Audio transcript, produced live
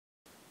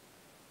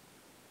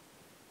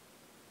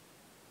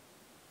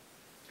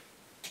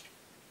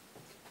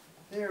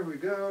There we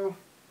go.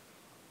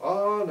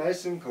 All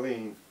nice and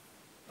clean.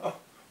 Oh,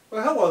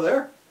 well, hello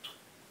there.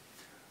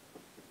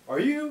 Are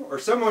you or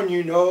someone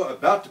you know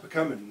about to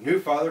become a new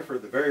father for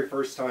the very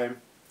first time?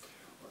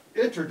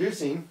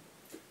 Introducing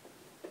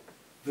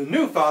the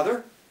New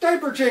Father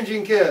Diaper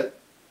Changing Kit.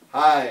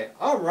 Hi,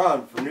 I'm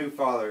Ron from New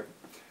Father.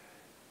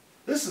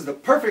 This is the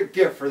perfect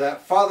gift for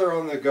that father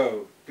on the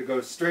go, to go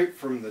straight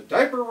from the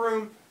diaper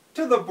room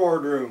to the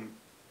boardroom.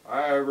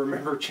 I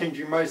remember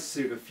changing my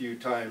suit a few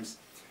times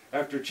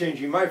after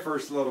changing my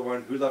first little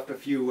one, who left a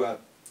few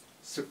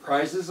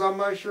surprises on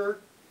my shirt.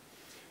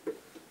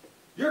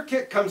 Your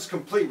kit comes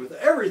complete with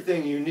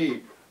everything you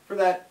need for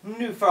that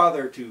new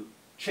father to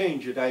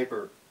change a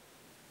diaper.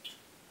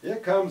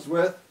 It comes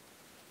with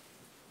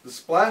the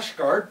Splash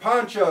Guard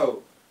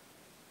poncho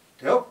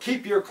to help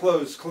keep your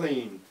clothes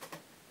clean.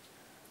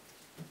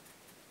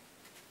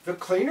 The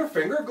cleaner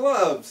finger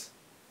gloves.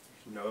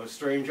 No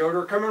strange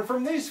odor coming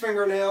from these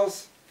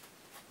fingernails.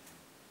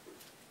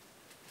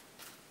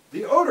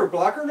 The odor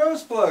blocker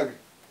nose plug.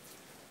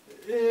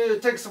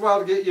 It takes a while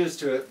to get used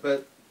to it,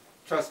 but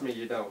trust me,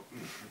 you don't.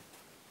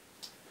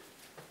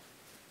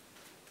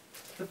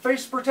 The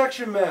face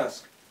protection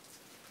mask.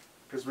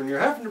 Because when you're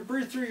having to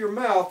breathe through your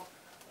mouth,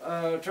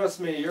 trust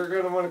me, you're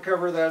going to want to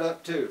cover that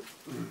up too.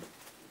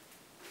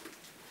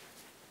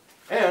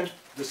 And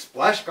the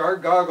Splash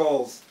Guard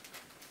goggles.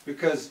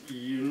 Because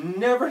you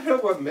never know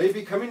what may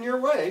be coming your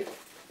way.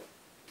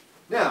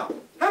 Now,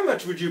 how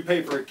much would you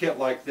pay for a kit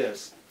like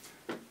this?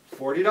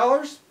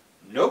 $40?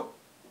 Nope.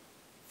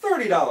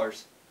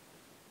 $30?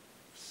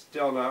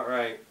 Still not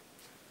right.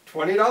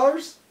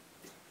 $20?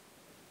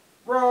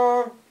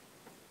 Wrong.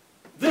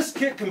 This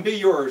kit can be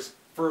yours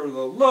for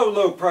the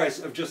low price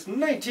of just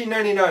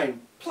 $19.99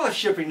 plus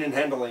shipping and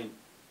handling.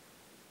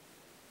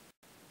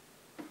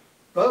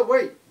 But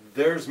wait,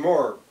 there's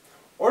more.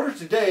 Order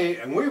today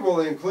and we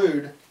will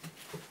include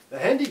the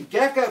handy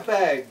gack-up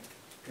bag,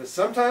 because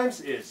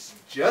sometimes it's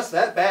just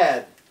that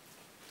bad.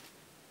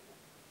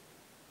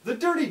 The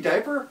dirty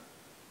diaper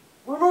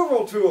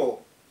removal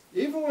tool.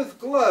 Even with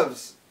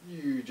gloves,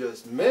 you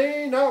just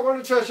may not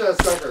want to touch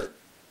that sucker.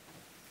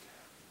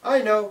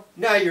 I know,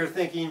 now you're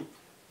thinking,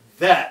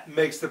 that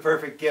makes the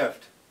perfect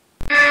gift.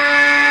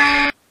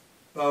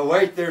 But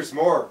wait, there's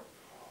more.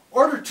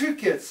 Order 2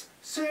 kits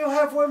so you'll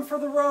have one for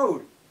the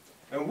road.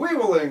 And we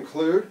will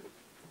include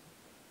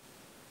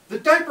the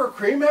diaper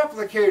cream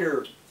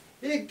applicator.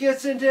 It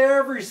gets into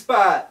every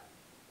spot.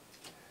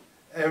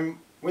 And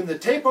when the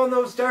tape on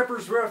those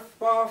diapers rip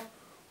off,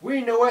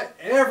 we know what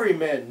every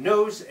man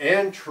knows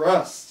and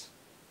trusts.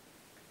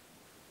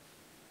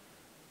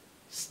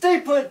 Stay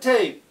put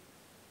tape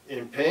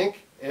in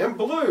pink and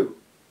blue.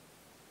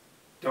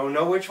 Don't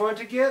know which one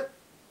to get?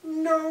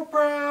 No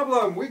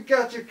problem, we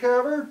got you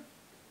covered.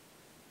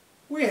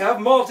 We have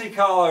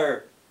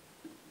multicolor.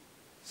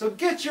 So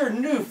get your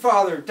New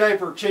Father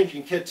diaper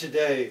changing kit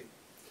today.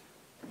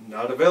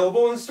 Not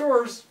available in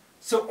stores,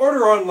 so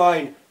order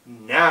online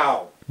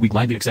now. We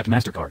gladly accept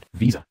MasterCard,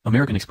 Visa,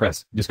 American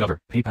Express, Discover,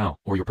 PayPal,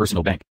 or your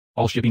personal bank.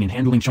 All shipping and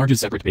handling charges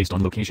separate based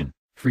on location.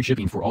 Free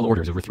shipping for all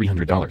orders over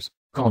 $300.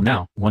 Call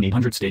now,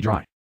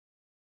 1-800-STAY-DRY.